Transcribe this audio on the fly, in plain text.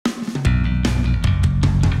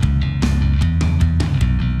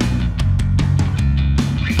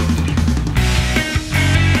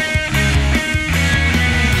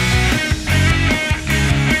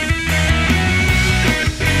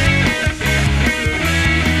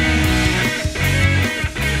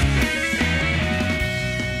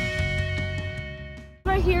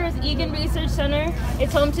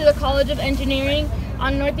College of Engineering.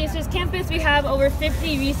 On Northeastern's campus, we have over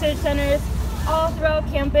 50 research centers all throughout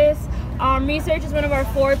campus. Research is one of our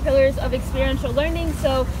 4 pillars of experiential learning,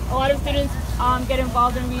 so a lot of students get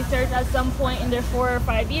involved in research at some point in their 4 or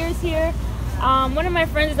 5 years here. One of my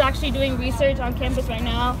friends is actually doing research on campus right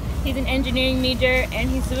now. He's an engineering major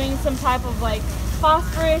and he's doing some type of like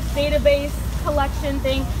phosphorus database collection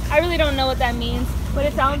thing. I really don't know what that means, but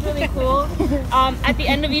it sounds really cool. At the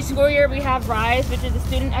end of each school year, we have RISE, which is a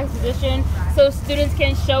student exhibition, so students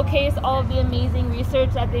can showcase all of the amazing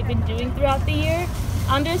research that they've been doing throughout the year.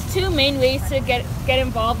 There's 2 main ways to get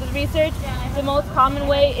involved with research. The most common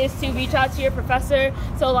way is to reach out to your professor.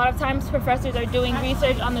 So a lot of times professors are doing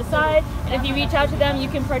research on the side, and if you reach out to them, you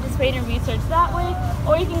can participate in research that way.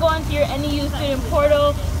 Or you can go onto your NEU student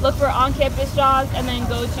portal, look for on-campus jobs, and then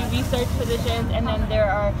go to research positions, and then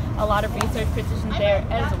there are a lot of research positions there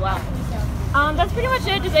as well. That's pretty much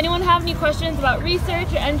it. Does anyone have any questions about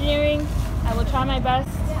research or engineering? I will try my best.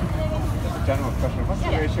 General question. What's the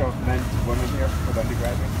ratio of men to women here for the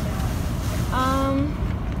undergraduates?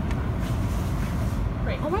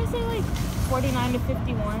 I want to say like 49 to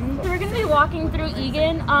 51. So we're going to be walking through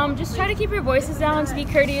Egan. Just try to keep your voices down to be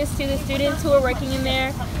courteous to the students who are working in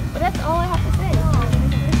there. But that's all I have to say.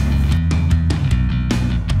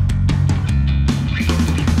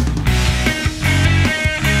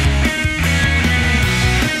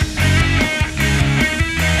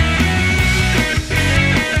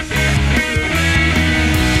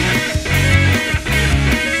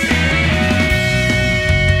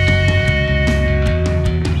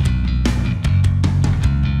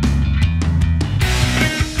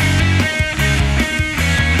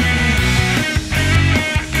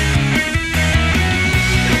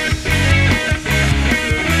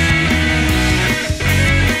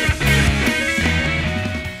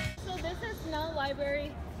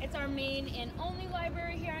 It's our main and only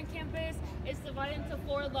library here on campus. It's divided into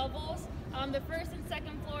 4 levels. The first and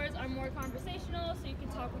second floors are more conversational, so you can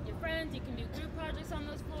talk with your friends, you can do group projects on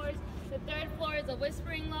those floors. The 3rd floor is a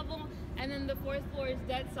whispering level, and then the 4th floor is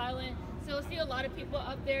dead silent. So you'll see a lot of people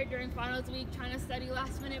up there during finals week trying to study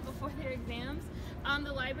last minute before their exams.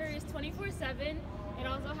 The library is 24/7. It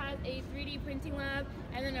also has a 3D printing lab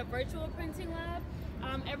and then a virtual printing lab.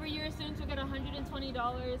 Every year students will get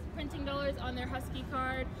 $120 printing dollars on their Husky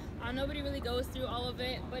card. Nobody really goes through all of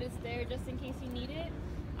it, but it's there just in case you need it.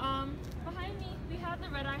 Behind me, we have the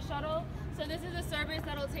Red Eye Shuttle. So this is a service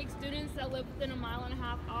that will take students that live within 1.5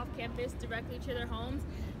 miles off campus directly to their homes.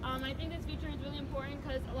 I think this feature is really important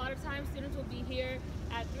because a lot of times students will be here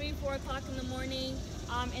at 3, 4 o'clock in the morning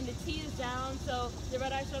and the T is down, so the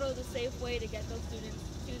Red Eye Shuttle is a safe way to get those students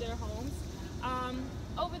to their homes.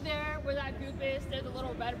 Over there where that group is, there's a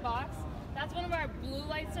little red box. That's one of our blue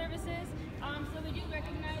light services. So we do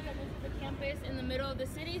recognize that this is the campus in the middle of the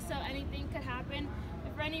city, so anything could happen.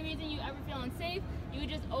 If for any reason you ever feel unsafe, you would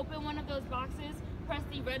just open one of those boxes, press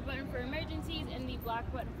the red button for emergencies and the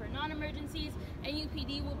black button for non-emergencies.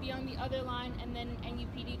 NUPD will be on the other line, and then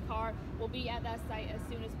NUPD car will be at that site as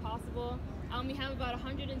soon as possible. We have about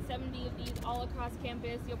 170 of these all across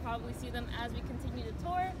campus. You'll probably see them as we continue to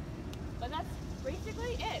tour, but that's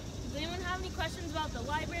basically it. Does anyone have any questions about the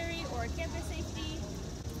library or campus safety?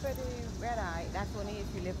 For the Red Eye, that's only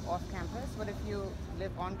if you live off campus. What if you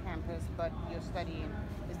live on campus but you're studying?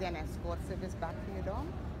 Is there an escort service back to your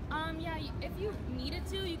dorm? Yeah, if you needed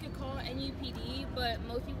to, you could call NUPD, but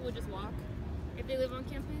most people would just walk if they live on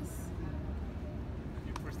campus. Have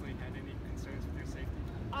you personally had any concerns with your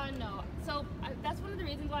safety? No. So that's one of the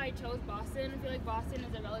reasons why I chose Boston. I feel like Boston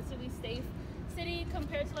is a relatively safe city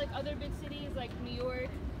compared to like other big cities like New York,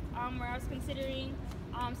 where I was considering.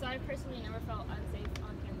 So I personally never felt unsafe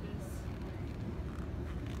on campus.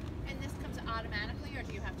 And this comes automatically, or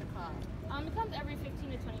do you have to call? It comes every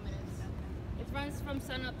 15 to 20 minutes. It runs from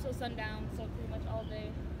sun up till sundown, so pretty much all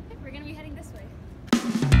day. Okay, we're gonna be heading this way.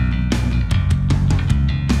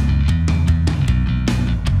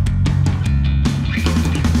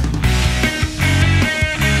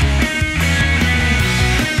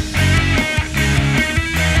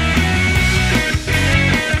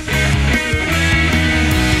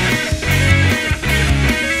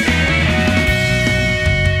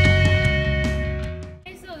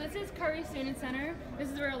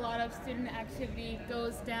 Student activity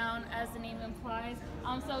goes down, as the name implies.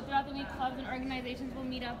 So throughout the week, clubs and organizations will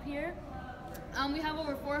meet up here. We have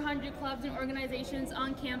over 400 clubs and organizations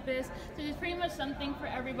on campus, so there's pretty much something for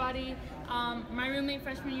everybody. My roommate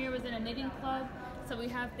freshman year was in a knitting club, so we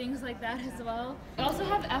have things like that as well. We also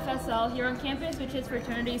have FSL here on campus, which is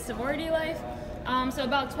Fraternity Sorority Life. So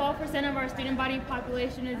about 12% of our student body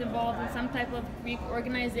population is involved in some type of Greek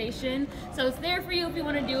organization. So it's there for you if you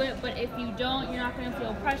want to do it, but if you don't, you're not going to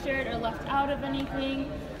feel pressured or left out of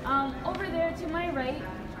anything. Over there to my right,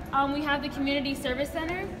 we have the Community Service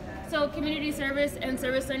Center. So community service and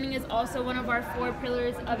service learning is also one of our 4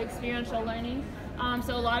 pillars of experiential learning.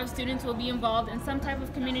 So a lot of students will be involved in some type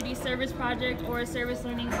of community service project or a service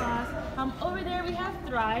learning class. Over there we have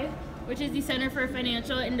Thrive, which is the Center for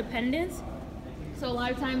Financial Independence. So a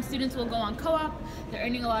lot of times students will go on co-op, they're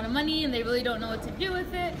earning a lot of money and they really don't know what to do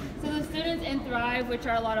with it. So the students in Thrive, which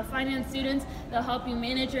are a lot of finance students, they'll help you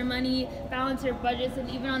manage your money, balance your budgets, and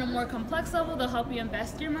even on a more complex level, they'll help you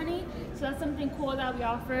invest your money. So that's something cool that we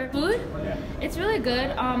offer. Food, it's really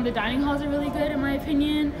good. The dining halls are really good in my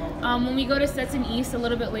opinion. When we go to Stetson East a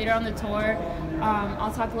little bit later on the tour,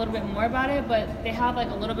 I'll talk a little bit more about it, but they have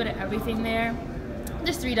like a little bit of everything there.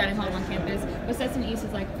 There's 3 dining halls on campus, but Stetson East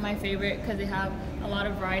is like my favorite because they have a lot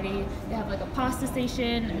of variety. They have like a pasta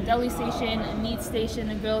station, a deli station, a meat station,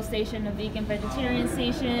 a grill station, a vegan vegetarian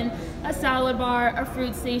station, a salad bar, a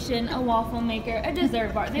fruit station, a waffle maker, a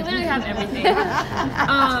dessert bar. They literally have everything.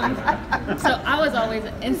 So I was always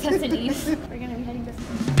in Stetson East. We're gonna be heading this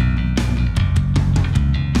way.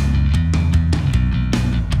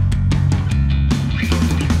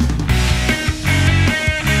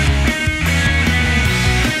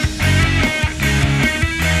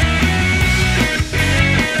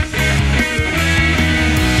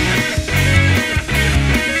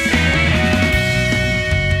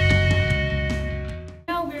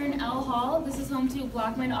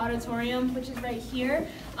 Auditorium, which is right here.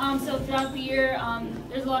 So throughout the year,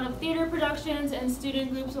 there's a lot of theater productions and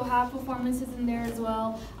student groups will have performances in there as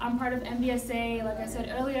well. I'm part of MBSA, like I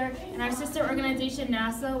said earlier, and our sister organization,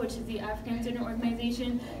 NASA, which is the African Student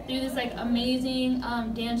Organization, do this like amazing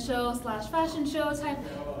dance show / fashion show type.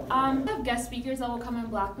 We have guest speakers that will come in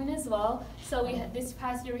Blackman as well. So we had, this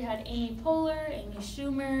past year we had Amy Poehler, Amy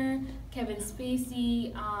Schumer, Kevin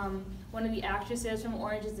Spacey, one of the actresses from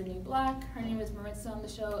Orange is the New Black. Her name is Maritza on the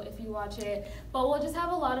show if you watch it. But we'll just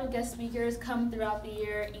have a lot of guest speakers come throughout the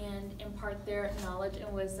year and impart their knowledge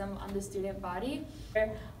and wisdom on the student body.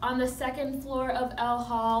 On the 2nd floor of L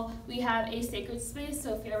Hall, we have a sacred space.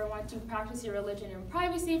 So if you ever want to practice your religion in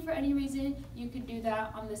privacy for any reason, you could do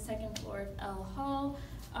that on the 2nd floor of L Hall.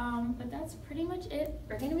 But that's pretty much it.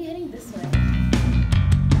 We're gonna be heading this way.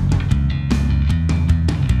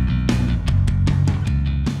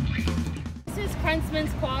 This is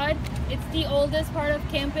Krentzman's Quad. It's the oldest part of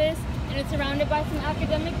campus and it's surrounded by some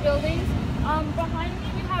academic buildings. Behind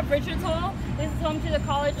me we have Richards Hall. This is home to the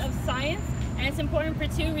College of Science and it's important for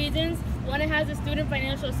 2 reasons. One, it has a student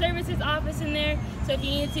financial services office in there, so if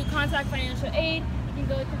you need to contact financial aid, you can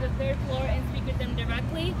go to the 3rd floor and speak with them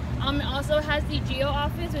directly. It also has the GEO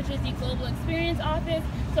office, which is the Global Experience office.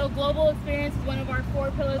 So global experience is one of our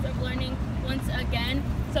 4 pillars of learning once again.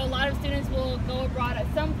 So a lot of students will go abroad at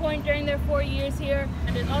some point during their 4 years here.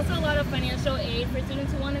 And there's also a lot of financial aid for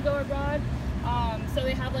students who want to go abroad. So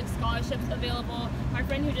they have like scholarships available. My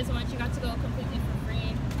friend who just went, she got to go completely for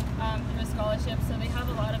free through a scholarship. So they have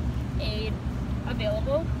a lot of aid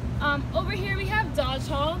available. Over here we have Dodge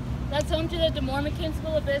Hall. That's home to the DeMoore McCain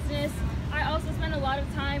School of Business. I also spend a lot of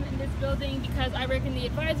time in this building because I work in the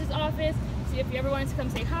advisor's office. So if you ever wanted to come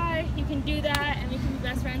say hi, you can do that and we can be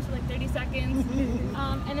best friends for like 30 seconds.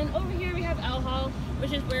 And then over here we have L Hall,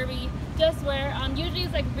 which is where we just wear. Usually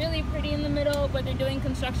it's like really pretty in the middle, but they're doing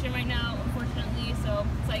construction right now, unfortunately, so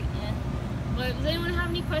it's like eh. But does anyone have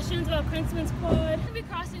any questions about Krentzman's Quad? We'll be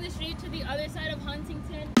crossing the street to the other side of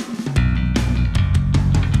Huntington.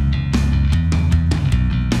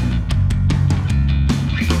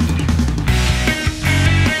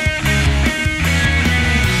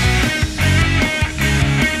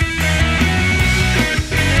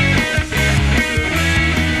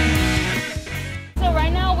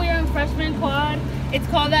 It's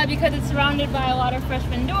called that because it's surrounded by a lot of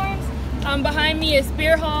freshman dorms. Behind me is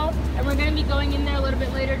Spear Hall, and we're going to be going in there a little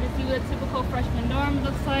bit later to see what a typical freshman dorm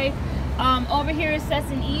looks like. Over here is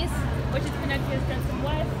Stetson East, which is connected to Stetson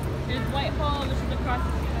West. There's Whitehall, which is across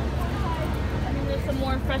the street on the side. And then there's some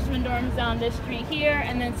more freshman dorms down this street here,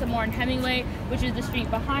 and then some more in Hemingway, which is the street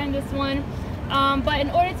behind this one. But in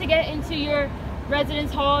order to get into your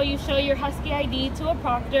residence hall, you show your Husky ID to a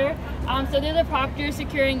proctor. So they're the proctors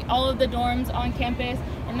securing all of the dorms on campus,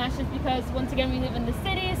 and that's just because once again we live in the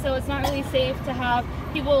city, so it's not really safe to have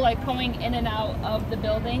people like going in and out of the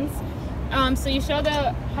buildings. So you show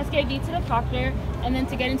the Husky ID to the proctor, and then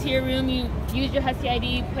to get into your room you use your Husky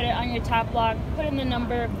ID, put it on your tap lock, put in the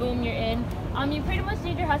number, boom, you're in. You pretty much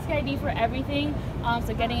need your Husky ID for everything.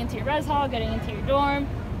 So getting into your res hall, getting into your dorm,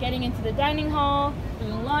 getting into the dining hall,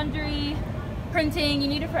 doing laundry, printing. You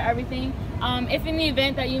need it for everything. If in the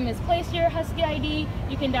event that you misplace your Husky ID,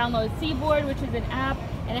 you can download Seaboard, which is an app,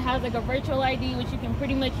 and it has like a virtual ID, which you can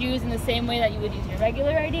pretty much use in the same way that you would use your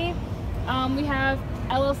regular ID. We have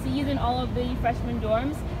LLCs in all of the freshman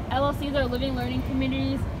dorms. LLCs are living learning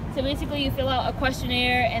communities. So basically you fill out a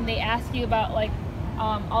questionnaire and they ask you about like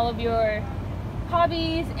all of your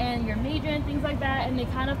hobbies and your major and things like that, and they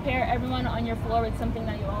kind of pair everyone on your floor with something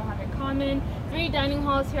that you all have in common. 3 dining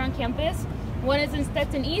halls here on campus. One is in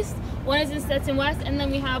Stetson East, one is in Stetson West, and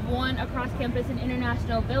then we have one across campus in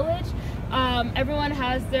International Village. Everyone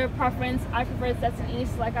has their preference. I prefer Stetson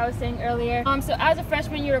East, like I was saying earlier. So as a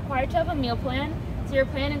freshman, you're required to have a meal plan. So your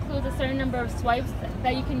plan includes a certain number of swipes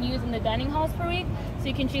that you can use in the dining halls per week. So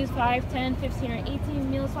you can choose 5, 10, 15, or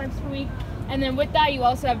 18 meal swipes per week. And then with that, you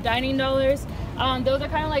also have dining dollars. Those are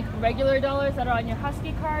kind of like regular dollars that are on your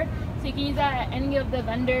Husky card. So you can use that at any of the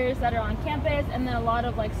vendors that are on campus, and then a lot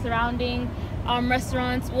of like surrounding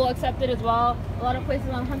restaurants will accept it as well. A lot of places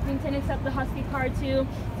on Huntington accept the Husky card too.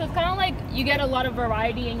 So it's kind of like you get a lot of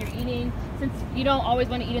variety in your eating. Since you don't always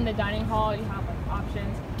want to eat in the dining hall, you have like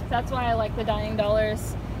options. So that's why I like the dining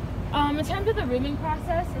dollars. In terms of the rooming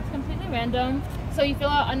process, it's completely random. So you fill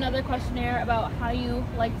out another questionnaire about how you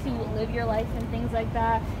like to live your life and things like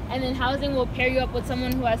that. And then housing will pair you up with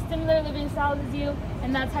someone who has similar living styles as you,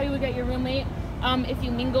 and that's how you would get your roommate. If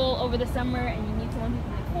you mingle over the summer and you meet someone who's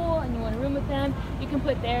really cool and you want to room with them, you can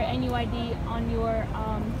put their NUID on your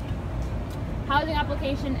housing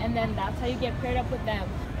application, and then that's how you get paired up with them.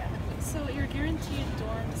 So you're guaranteed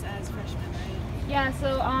dorms as freshmen, right? Yeah,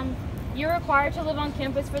 so you're required to live on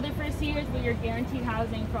campus for the first years, but you're guaranteed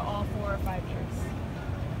housing for all 4 or 5 years.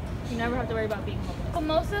 You never have to worry about being homeless. So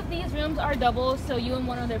most of these rooms are doubles, so you and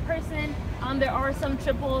one other person. There are some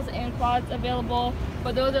triples and quads available,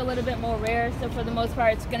 but those are a little bit more rare. So for the most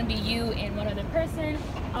part, it's going to be you and one other person.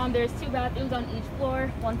 There's 2 bathrooms on each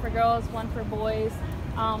floor, one for girls, one for boys.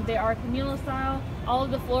 They are communal style. All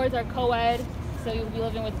of the floors are co-ed, so you'll be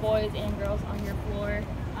living with boys and girls on your floor.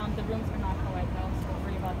 The rooms are not co-ed though, so don't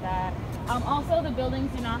worry about that. Also, the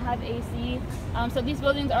buildings do not have AC. So these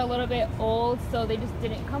buildings are a little bit old, so they just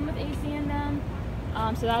didn't come with AC in them.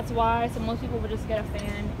 So that's why. So most people would just get a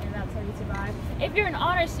fan, and that's how you survive. If you're an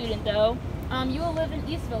honor student though, you will live in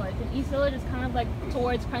East Village. And East Village is kind of like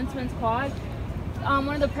towards Huntsman's Quad.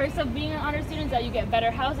 One of the perks of being an honor student is that you get better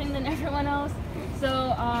housing than everyone else.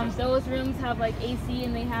 So those rooms have like AC,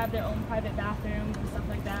 and they have their own private bathrooms and stuff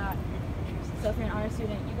like that. So if you're an honor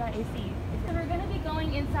student, you got AC. So we're going to be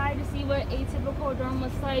going inside to see what a typical dorm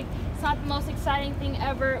looks like. It's not the most exciting thing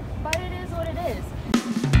ever, but it is what it is.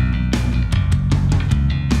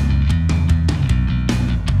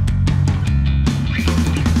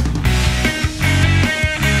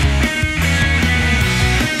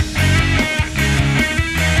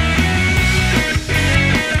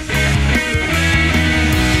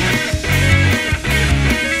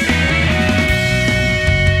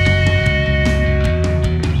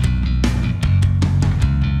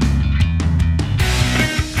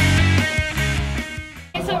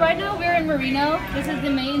 This is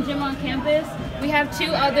the main gym on campus. We have 2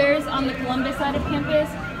 others on the Columbus side of campus.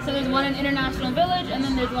 So there's one in International Village, and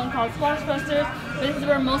then there's one called Squash Busters. But this is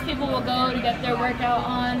where most people will go to get their workout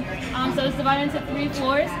on. So it's divided into 3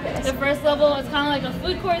 floors. The first level is kind of like a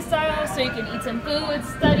food court style, so you can eat some food,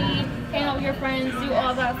 study, hang out with your friends, do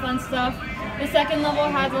all that fun stuff. The second level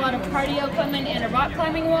has a lot of cardio equipment and a rock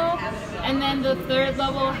climbing wall. And then the third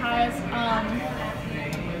level has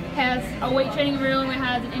a weight training room. It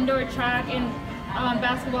has an indoor track and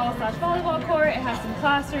basketball/volleyball court. It has some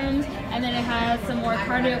classrooms, and then it has some more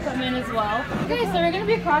cardio equipment as well. Okay, so we're going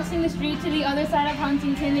to be crossing the street to the other side of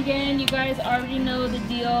Huntington again. You guys already know the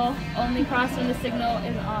deal. Only cross when the signal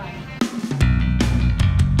is on.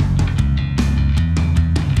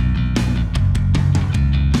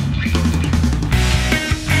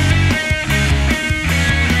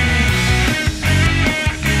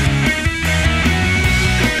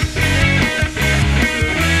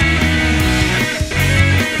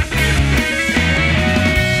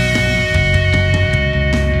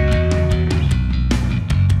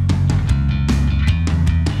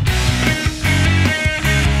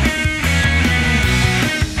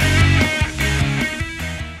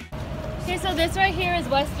 This right here is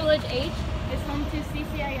West Village H. It's home to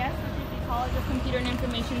CCIS, which is the College of Computer and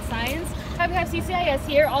Information Science. We have CCIS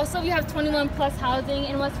here. Also, we have 21 plus housing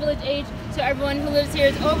in West Village H. So everyone who lives here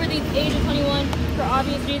is over the age of 21 for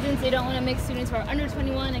obvious reasons. They don't want to mix students who are under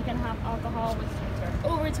 21 and can have alcohol with students who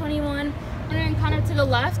are over 21. And kind of to the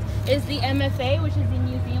left is the MFA, which is the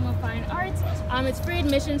Museum of Fine Arts. It's free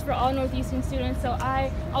admissions for all Northeastern students, so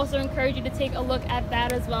I also encourage you to take a look at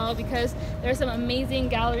that as well, because there are some amazing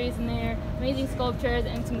galleries in there, amazing sculptures,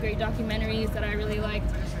 and some great documentaries that I really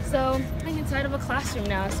liked. So I'm inside of a classroom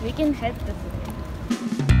now, so we can head this way.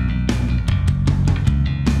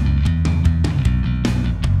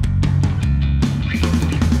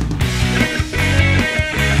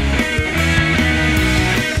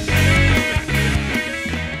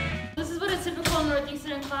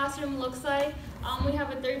 Classroom looks like. We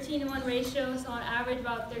have a 13-to-1 ratio, so on average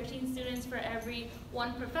about 13 students for every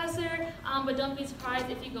one professor, but don't be surprised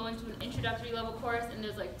if you go into an introductory level course and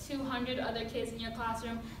there's like 200 other kids in your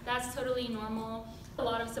classroom. That's totally normal. A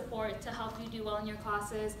lot of support to help you do well in your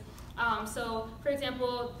classes. So for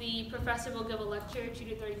example, the professor will give a lecture 2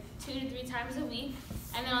 to 3 times a week,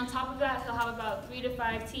 and then on top of that he'll have about 3 to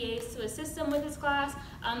 5 TAs to assist him with his class.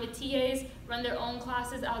 The TAs run their own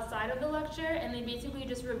classes outside of the lecture, and they basically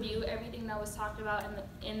just review everything that was talked about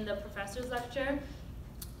in the professor's lecture.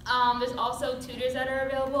 There's also tutors that are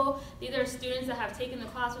available. These are students that have taken the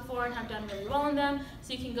class before and have done really well in them,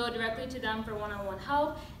 so you can go directly to them for one-on-one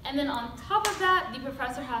help. And then on top of that, the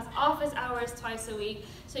professor has office hours twice a week,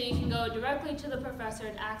 so you can go directly to the professor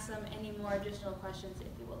and ask them any more additional questions if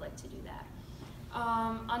you would like to do that.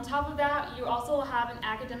 On top of that, you also will have an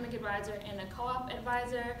academic advisor and a co-op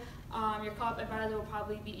advisor. Your co-op advisor will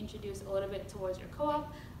probably be introduced a little bit towards your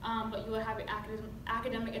co-op, but you will have your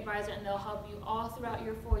academic advisor, and they'll help you all throughout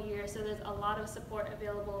your 4 years, so there's a lot of support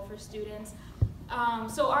available for students.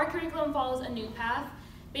 So our curriculum follows a new path.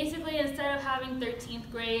 Basically, instead of having 13th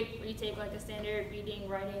grade, where you take like a standard reading,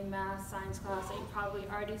 writing, math, science class that you probably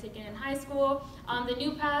already taken in high school, the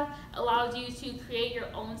new path allows you to create your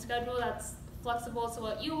own schedule that's flexible to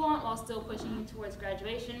what you want while still pushing you towards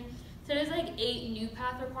graduation. So there's like 8 new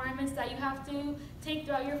path requirements that you have to take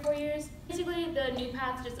throughout your 4 years. Basically, the new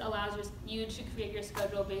path just allows you to create your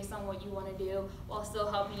schedule based on what you want to do while still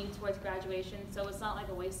helping you towards graduation. So it's not like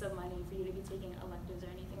a waste of money for you to be taking electives or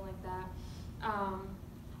anything like that.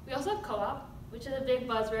 We also have co-op, which is a big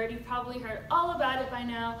buzzword. You've probably heard all about it by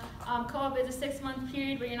now. Co-op is a 6-month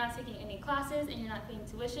period where you're not taking any classes and you're not paying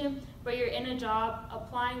tuition, but you're in a job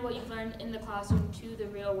applying what you've learned in the classroom to the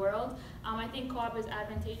real world. I think co-op is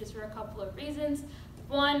advantageous for a couple of reasons.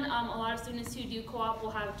 One, a lot of students who do co-op will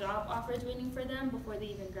have job offers waiting for them before they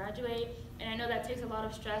even graduate, and I know that takes a lot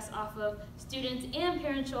of stress off of students and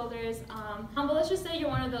parent shoulders, but let's just say you're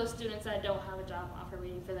one of those students that don't have a job offer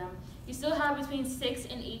waiting for them. You still have between 6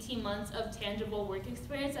 and 18 months of tangible work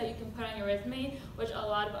experience that you can put on your resume, which a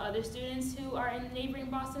lot of other students who are in neighboring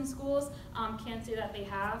Boston schools can't say that they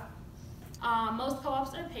have. Most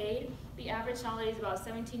co-ops are paid. The average salary is about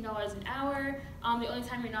 $17 an hour. The only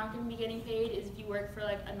time you're not going to be getting paid is if you work for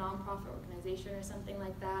like a nonprofit organization or something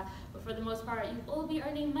like that. But for the most part, you will be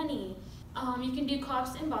earning money. You can do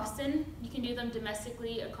co-ops in Boston. You can do them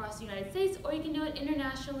domestically across the United States, or you can do it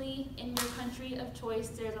internationally in your country of choice.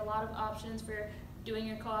 There's a lot of options for doing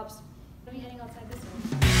your co-ops. We'll be heading outside this way.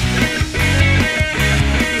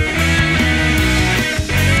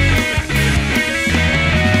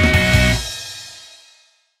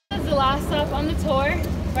 Last stop on the tour.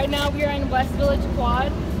 Right now we are in West Village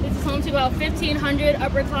Quad. This is home to about 1,500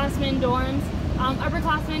 upperclassmen dorms.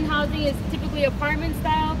 Upperclassmen housing is typically apartment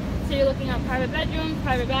style, so you're looking at private bedrooms,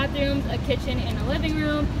 private bathrooms, a kitchen, and a living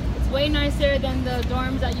room. It's way nicer than the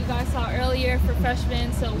dorms that you guys saw earlier for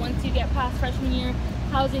freshmen, so once you get past freshman year,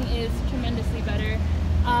 housing is tremendously better.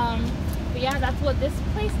 But yeah, that's what this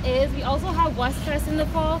place is. We also have West Fest in the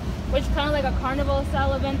fall, which is kind of like a carnival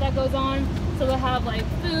style event that goes on. So they'll have like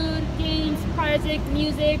food, games, project,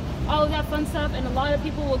 music, all of that fun stuff, and a lot of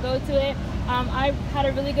people will go to it. I've had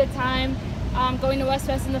a really good time going to West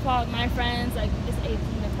Fest in the fall with my friends. Like, just ate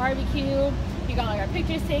the barbecue. We got like our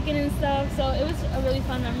pictures taken and stuff. So it was a really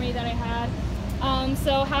fun memory that I had.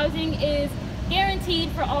 So housing is guaranteed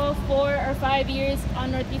for all 4 or 5 years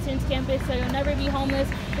on Northeastern's campus, so you'll never be homeless.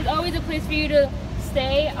 There's always a place for you to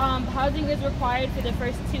stay. Housing is required for the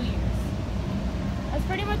first 2 years. That's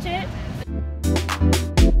pretty much it.